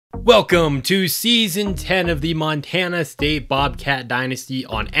Welcome to Season 10 of the Montana State Bobcat Dynasty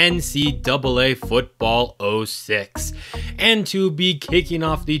on NCAA Football 06. And to be kicking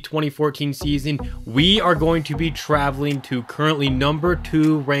off the 2014 season, we are going to be traveling to currently number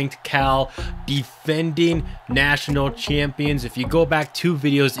 2 ranked Cal, defending national champions. If you go back 2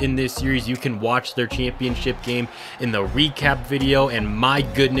 videos in this series, you can watch their championship game in the recap video, and my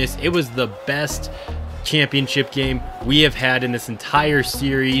goodness, it was the best championship game we have had in this entire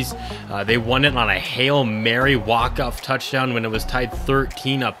series. They won it on a Hail Mary walk-off touchdown when it was tied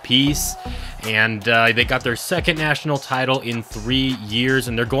 13 apiece, and they got their second national title in 3 years,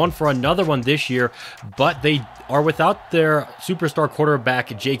 and they're going for another one this year, but they are without their superstar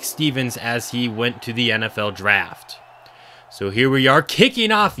quarterback Jake Stevens as he went to the NFL draft. So here we are,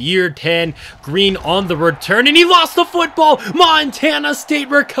 kicking off year 10, Green on the return, and he lost the football. Montana State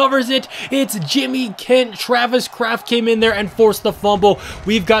recovers it. It's Jimmy Kent. Travis Kraft came in there and forced the fumble.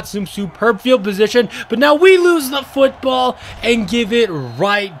 We've got some superb field position, but now we lose the football and give it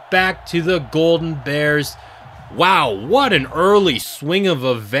right back to the Golden Bears. Wow, what an early swing of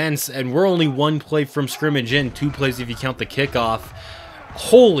events, and we're only 1 play from scrimmage in, 2 plays if you count the kickoff.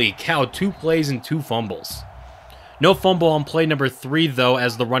 Holy cow, 2 plays and 2 fumbles. No fumble on play number 3, though,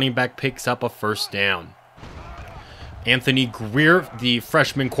 as the running back picks up a first down. Anthony Greer, the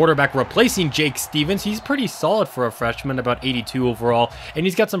freshman quarterback, replacing Jake Stevens. He's pretty solid for a freshman, about 82 overall, and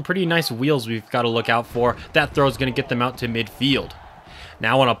he's got some pretty nice wheels we've got to look out for. That throw is going to get them out to midfield.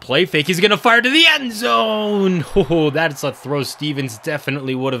 Now on a play fake, he's going to fire to the end zone. Oh, that's a throw Stevens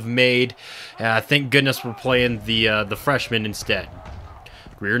definitely would have made. Thank goodness we're playing the freshman instead.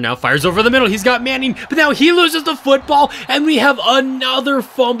 Greer now fires over the middle. He's got Manning, but now he loses the football, and we have another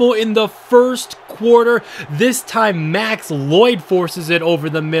fumble in the first quarter. This time, Max Lloyd forces it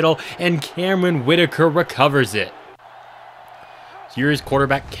over the middle, and Cameron Whitaker recovers it. Here is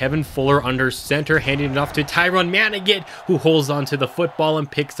quarterback Kevin Fuller under center, handing it off to Tyron Manigat, who holds onto the football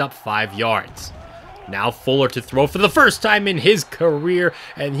and picks up 5 yards. Now Fuller to throw for the first time in his career,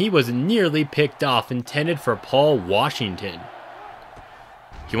 and he was nearly picked off, intended for Paul Washington.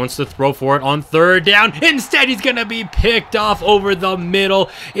 He wants to throw for it on 3rd down. Instead, he's going to be picked off over the middle.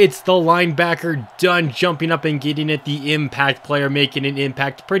 It's the linebacker Dunn jumping up and getting it. The impact player making an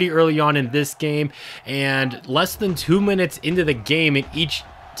impact pretty early on in this game. And less than 2 minutes into the game, and each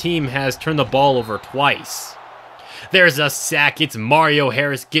team has turned the ball over twice. There's a sack. It's Mario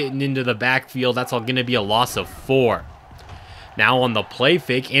Harris getting into the backfield. That's all going to be a loss of 4. Now on the play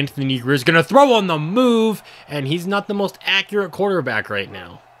fake, Anthony Greer is going to throw on the move, and he's not the most accurate quarterback right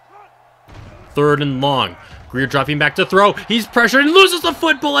now. 3rd and long. Greer dropping back to throw. He's pressured and loses the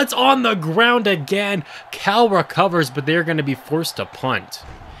football. It's on the ground again. Cal recovers, but they're going to be forced to punt.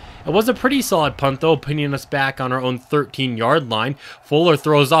 It was a pretty solid punt, though, pinning us back on our own 13-yard line. Fuller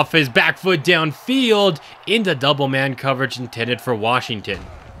throws off his back foot downfield into double man coverage intended for Washington.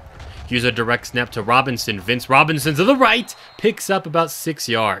 Here's a direct snap to Robinson. Vince Robinson to the right, picks up about 6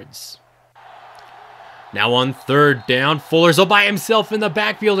 yards. Now on 3rd down, Fuller's all by himself in the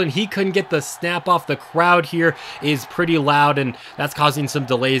backfield, and he couldn't get the snap off. The crowd here is pretty loud, and that's causing some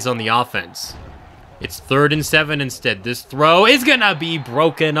delays on the offense. It's 3rd and 7 instead. This throw is going to be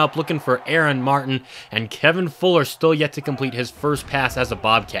broken up, looking for Aaron Martin, and Kevin Fuller still yet to complete his first pass as a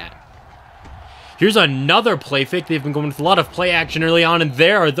Bobcat. Here's another play fake. They've been going with a lot of play action early on, and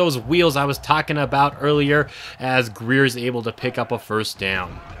there are those wheels I was talking about earlier as Greer is able to pick up a first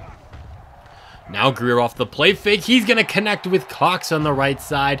down. Now Greer off the play fake. He's going to connect with Cox on the right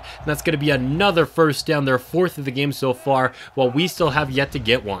side, and that's going to be another first down, their 4th of the game so far, while we still have yet to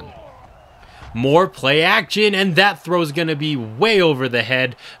get one. More play action, and that throw is going to be way over the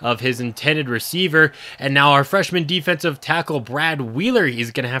head of his intended receiver. And now our freshman defensive tackle, Brad Wheeler,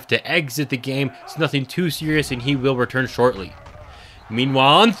 is going to have to exit the game. It's nothing too serious, and he will return shortly.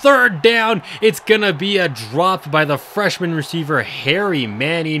 Meanwhile, on 3rd down, it's going to be a drop by the freshman receiver, Harry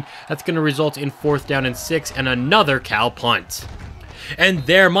Manning. That's going to result in 4th down and 6, and another Cal punt. And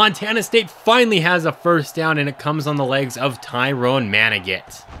there, Montana State finally has a first down, and it comes on the legs of Tyron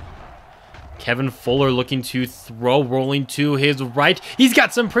Manigat. Kevin Fuller looking to throw, rolling to his right. He's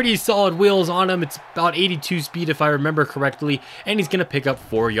got some pretty solid wheels on him. It's about 82 speed if I remember correctly, and he's going to pick up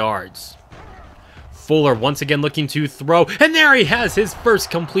 4 yards. Fuller once again looking to throw, and there he has his first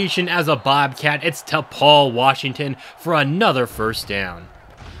completion as a Bobcat. It's to Paul Washington for another first down.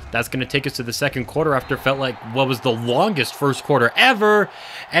 That's going to take us to the second quarter after felt like what was the longest first quarter ever.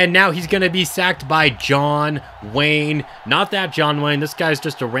 And now he's going to be sacked by John Wayne. Not that John Wayne. This guy's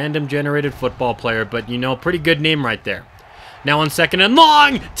just a random generated football player, but, you know, pretty good name right there. Now on 2nd and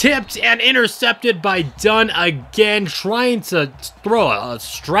long, tipped and intercepted by Dunn again, trying to throw a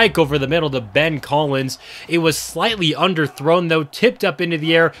strike over the middle to Ben Collins. It was slightly underthrown though, tipped up into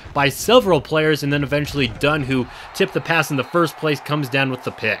the air by several players, and then eventually Dunn, who tipped the pass in the first place, comes down with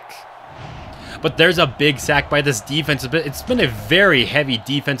the pick. But there's a big sack by this defense. It's been a very heavy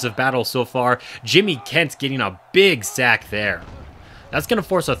defensive battle so far. Jimmy Kent's getting a big sack there. That's going to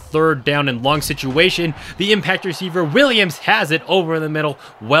force a 3rd down and long situation. The impact receiver, Williams, has it over the middle,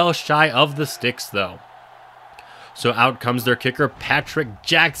 well shy of the sticks, though. So out comes their kicker, Patrick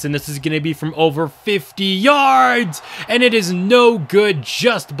Jackson. This is going to be from over 50 yards, and it is no good,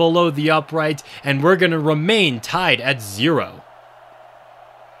 just below the upright, and we're going to remain tied at 0.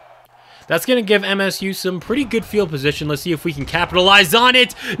 That's going to give MSU some pretty good field position. Let's see if we can capitalize on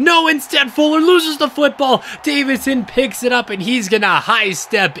it. No, instead Fuller loses the football. Davidson picks it up, and he's going to high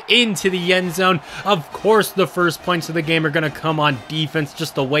step into the end zone. Of course, the first points of the game are going to come on defense,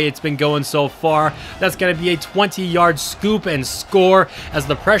 just the way it's been going so far. That's going to be a 20-yard scoop and score, as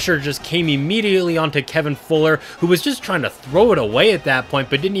the pressure just came immediately onto Kevin Fuller, who was just trying to throw it away at that point,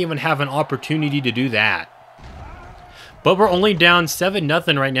 but didn't even have an opportunity to do that. But we're only down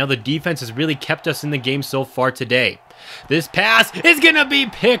 7-0 right now. The defense has really kept us in the game so far today. This pass is going to be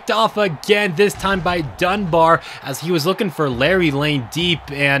picked off again, this time by Dunbar, as he was looking for Larry Lane deep,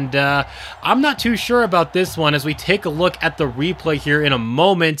 and I'm not too sure about this one. As we take a look at the replay here in a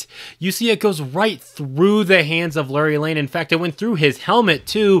moment, you see it goes right through the hands of Larry Lane. In fact, it went through his helmet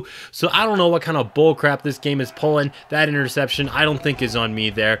too, so I don't know what kind of bull crap this game is pulling. That interception, I don't think is on me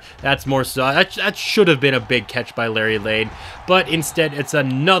there. That's more so, that should have been a big catch by Larry Lane, but instead it's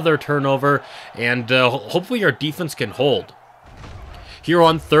another turnover, and hopefully our defense can hold. Here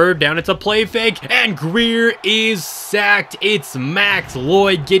on 3rd down, it's a play fake, and Greer is sacked. It's Max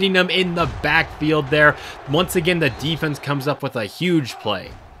Lloyd getting him in the backfield there. Once again, the defense comes up with a huge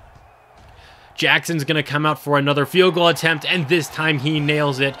play. Jackson's going to come out for another field goal attempt, and this time he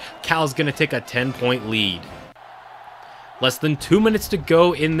nails it. Cal's going to take a 10-point lead. Less than 2 minutes to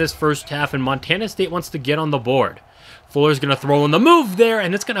go in this first half, and Montana State wants to get on the board. Fuller's going to throw in the move there,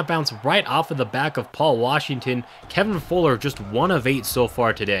 and it's going to bounce right off of the back of Paul Washington. Kevin Fuller just 1 of 8 so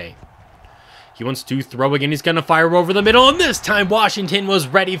far today. He wants to throw again. He's going to fire over the middle, and this time Washington was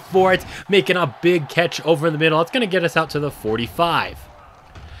ready for it, making a big catch over the middle. It's going to get us out to the 45.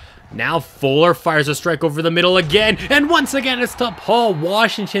 Now Fuller fires a strike over the middle again, and once again it's to Paul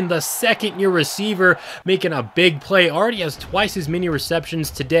Washington, the 2nd-year receiver, making a big play. Already has twice as many receptions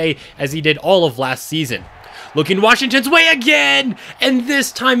today as he did all of last season. Looking Washington's way again, and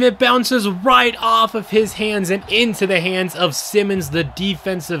this time it bounces right off of his hands and into the hands of Simmons, the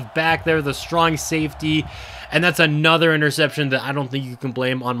defensive back there, the strong safety. And that's another interception that I don't think you can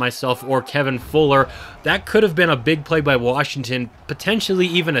blame on myself or Kevin Fuller. That could have been a big play by Washington, potentially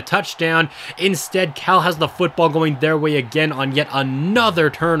even a touchdown. Instead, Cal has the football going their way again on yet another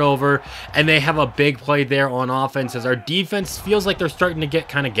turnover, and they have a big play there on offense as our defense feels like they're starting to get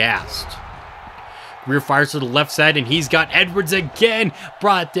kind of gassed. Greer fires to the left side, and he's got Edwards again,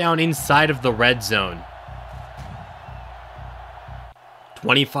 brought down inside of the red zone.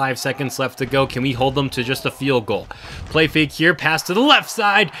 25 seconds left to go. Can we hold them to just a field goal? Play fake here, pass to the left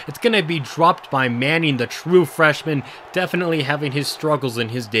side. It's going to be dropped by Manning, the true freshman, definitely having his struggles in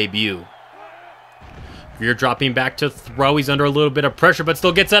his debut. Greer dropping back to throw. He's under a little bit of pressure, but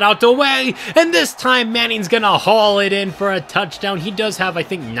still gets that out the way. And this time, Manning's going to haul it in for a touchdown. He does have, I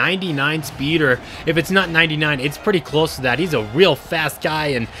think, 99 speed, or if it's not 99, it's pretty close to that. He's a real fast guy,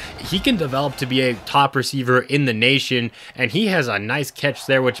 and he can develop to be a top receiver in the nation. And he has a nice catch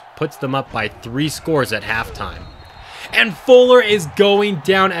there, which puts them up by 3 scores at halftime. And Fuller is going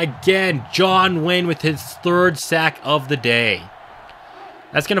down again. John Wayne with his 3rd sack of the day.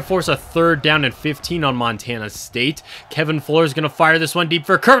 That's going to force a 3rd down and 15 on Montana State. Kevin Fuller is going to fire this one deep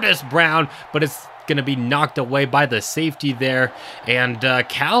for Curtis Brown, but it's going to be knocked away by the safety there. And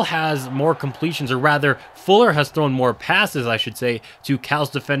Cal has more completions, or rather, Fuller has thrown more passes, I should say, to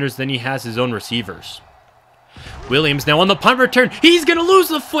Cal's defenders than he has his own receivers. Williams now on the punt return. He's going to lose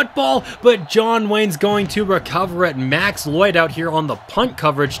the football, but John Wayne's going to recover it. Max Lloyd out here on the punt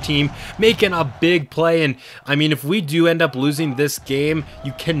coverage team making a big play. And I mean, if we do end up losing this game,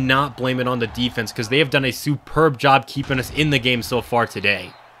 you cannot blame it on the defense, because they have done a superb job keeping us in the game so far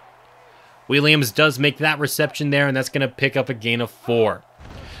today. Williams does make that reception there, and that's going to pick up a gain of 4.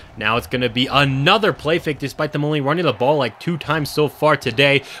 Now it's going to be another play fake, despite them only running the ball like 2 times so far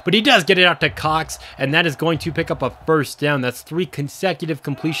today. But he does get it out to Cox, and that is going to pick up a 1st down. That's 3 consecutive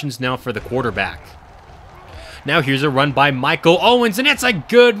completions now for the quarterback. Now here's a run by Michael Owens, and it's a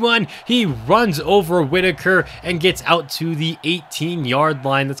good one. He runs over Whitaker and gets out to the 18-yard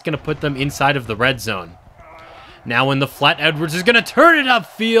line. That's going to put them inside of the red zone. Now in the flat, Edwards is going to turn it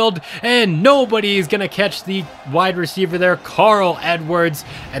upfield, and nobody is going to catch the wide receiver there, Carl Edwards,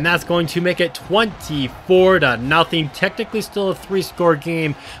 and that's going to make it 24-0. Technically still a 3-score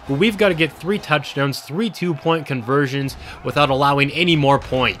game, but we've got to get 3 touchdowns, 3 2-point conversions without allowing any more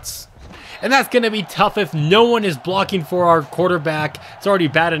points. And that's going to be tough if no one is blocking for our quarterback. It's already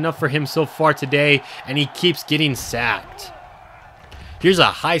bad enough for him so far today, and he keeps getting sacked. Here's a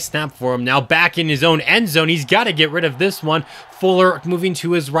high snap for him now, back in his own end zone. He's got to get rid of this one. Fuller moving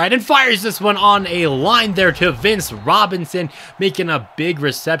to his right and fires this one on a line there to Vince Robinson, making a big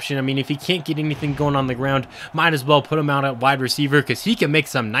reception. I mean, if he can't get anything going on the ground, might as well put him out at wide receiver because he can make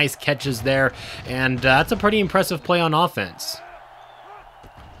some nice catches there, and that's a pretty impressive play on offense.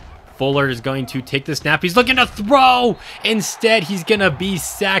 Fuller is going to take the snap. He's looking to throw. Instead, he's going to be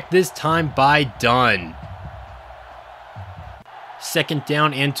sacked, this time by Dunn. 2nd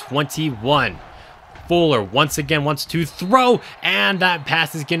down and 21. Fuller once again wants to throw, and that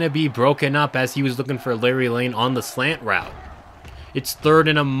pass is going to be broken up as he was looking for Larry Lane on the slant route. It's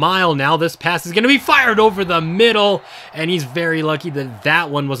 3rd and a mile now. This pass is going to be fired over the middle, and he's very lucky that that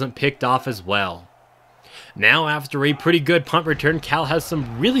one wasn't picked off as well. Now, after a pretty good punt return, Cal has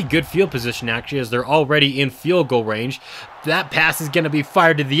some really good field position actually, as they're already in field goal range. That pass is going to be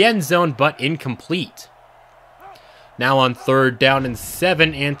fired to the end zone, but incomplete. Now on 3rd down and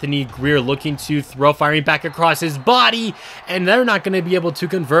 7, Anthony Greer looking to throw, firing back across his body, and they're not going to be able to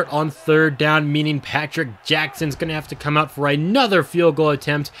convert on 3rd down, meaning Patrick Jackson's going to have to come out for another field goal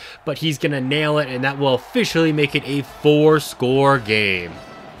attempt, but he's going to nail it, and that will officially make it a 4-score game.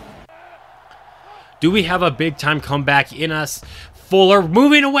 Do we have a big-time comeback in us? Fuller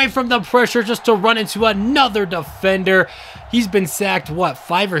moving away from the pressure just to run into another defender. He's been sacked, what,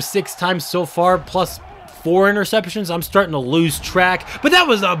 5 or 6 times so far, plus 4 interceptions. I'm starting to lose track, but that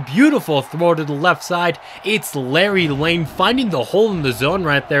was a beautiful throw to the left side. It's Larry Lane finding the hole in the zone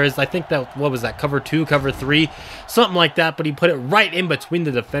right there. I think that, what was that, cover 2, cover 3, something like that, but he put it right in between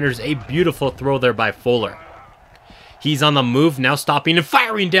the defenders. A beautiful throw there by Fuller. He's on the move now, stopping and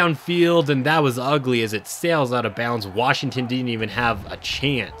firing downfield, and that was ugly as it sails out of bounds. Washington didn't even have a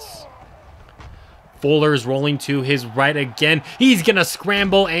chance. Fuller's rolling to his right again. He's going to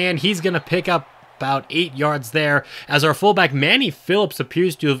scramble, and he's going to pick up about 8 yards there, as our fullback Manny Phillips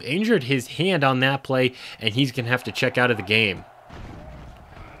appears to have injured his hand on that play, and he's going to have to check out of the game.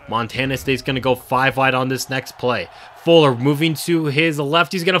 Montana State's going to go 5 wide on this next play. Fuller moving to his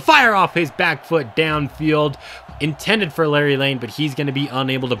left. He's going to fire off his back foot downfield, intended for Larry Lane, but he's going to be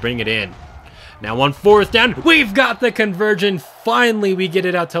unable to bring it in. Now on 4th down, we've got the conversion. Finally, we get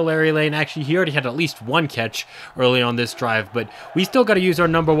it out to Larry Lane. Actually, he already had at least 1 catch early on this drive, but we still got to use our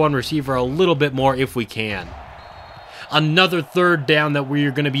 #1 receiver a little bit more if we can. Another 3rd down that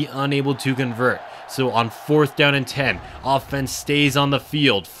we're going to be unable to convert. So on 4th down and 10, offense stays on the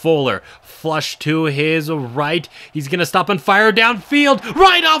field. Fuller flush to his right. He's going to stop and fire downfield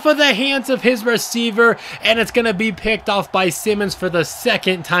right off of the hands of his receiver, and it's going to be picked off by Simmons for the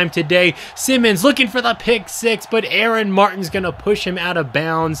 2nd time today. Simmons looking for the pick 6, but Aaron Martin's going to push him out of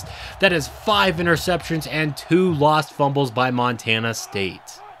bounds. That is 5 interceptions and 2 lost fumbles by Montana State.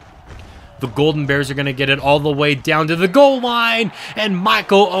 The Golden Bears are going to get it all the way down to the goal line, and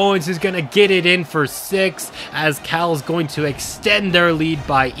Michael Owens is going to get it in for 6, as Cal is going to extend their lead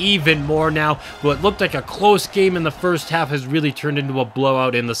by even more now. What looked like a close game in the first half has really turned into a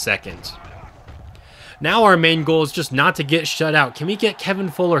blowout in the second. Now our main goal is just not to get shut out. Can we get Kevin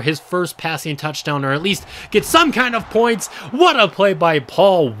Fuller his first passing touchdown, or at least get some kind of points? What a play by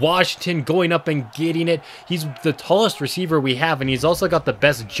Paul Washington, going up and getting it. He's the tallest receiver we have, and he's also got the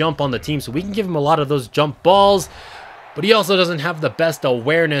best jump on the team, so we can give him a lot of those jump balls. But he also doesn't have the best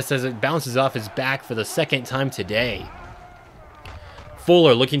awareness as it bounces off his back for the 2nd time today.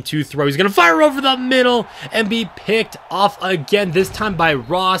 Fuller looking to throw. He's going to fire over the middle and be picked off again, this time by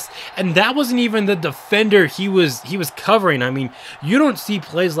Ross. And that wasn't even the defender he was covering. I mean, you don't see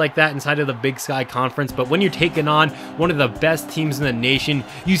plays like that inside of the Big Sky Conference, but when you're taking on one of the best teams in the nation,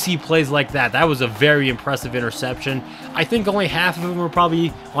 you see plays like that. That was a very impressive interception. I think only half of them were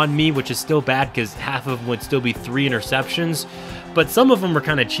probably on me, which is still bad because half of them would still be 3 interceptions. But some of them were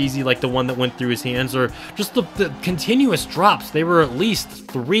kind of cheesy, like the one that went through his hands, or just the continuous drops. They were at least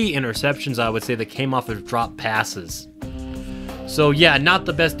 3 interceptions, I would say, that came off of drop passes. So yeah, not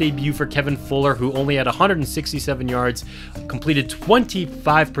the best debut for Kevin Fuller, who only had 167 yards, completed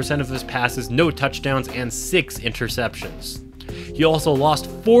 25% of his passes, no touchdowns, and 6 interceptions. He also lost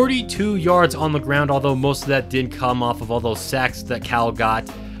 42 yards on the ground, although most of that did come off of all those sacks that Cal got.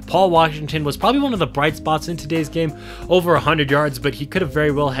 Paul Washington was probably one of the bright spots in today's game, over 100 yards, but he could have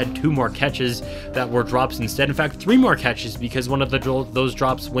very well had 2 more catches that were drops instead. In fact, 3 more catches, because one of those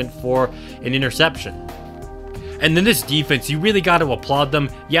drops went for an interception. And then this defense, you really got to applaud them.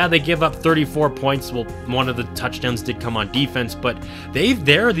 Yeah, they give up 34 points. Well, one of the touchdowns did come on defense, but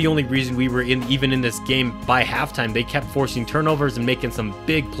they're the only reason we were even in this game by halftime. They kept forcing turnovers and making some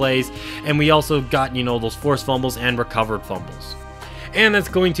big plays, and we also got, those forced fumbles and recovered fumbles. And that's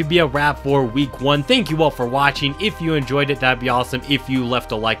going to be a wrap for week 1. Thank you all for watching. If you enjoyed it, that'd be awesome if you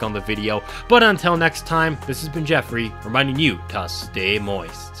left a like on the video. But until next time, this has been Jeffrey, reminding you to stay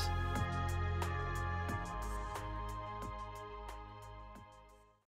moist.